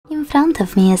front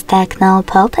of me is TECNO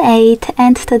Pop 8,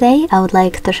 and today I would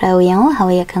like to show you how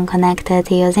you can connect it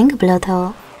using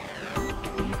Bluetooth.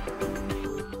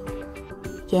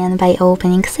 Begin by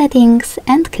opening settings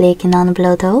and clicking on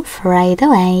Bluetooth right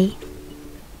away.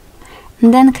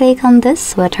 Then click on this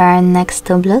switcher next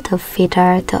to Bluetooth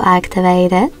feature to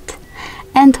activate it,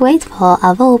 and wait for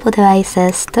available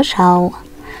devices to show.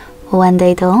 When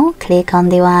they do, click on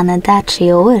the one that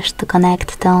you wish to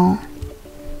connect to.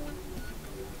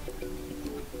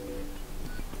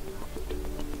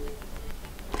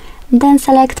 Then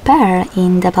select Pair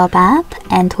in the pop-up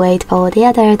and wait for the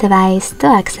other device to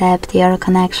accept your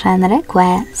connection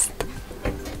request.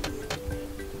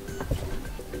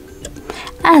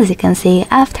 As you can see,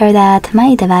 after that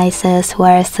my devices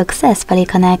were successfully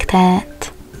connected.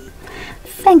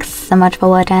 Thanks so much for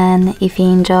watching. If you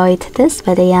enjoyed this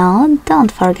video,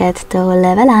 don't forget to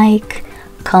leave a like,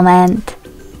 comment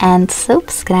and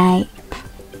subscribe.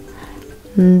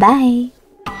 Bye!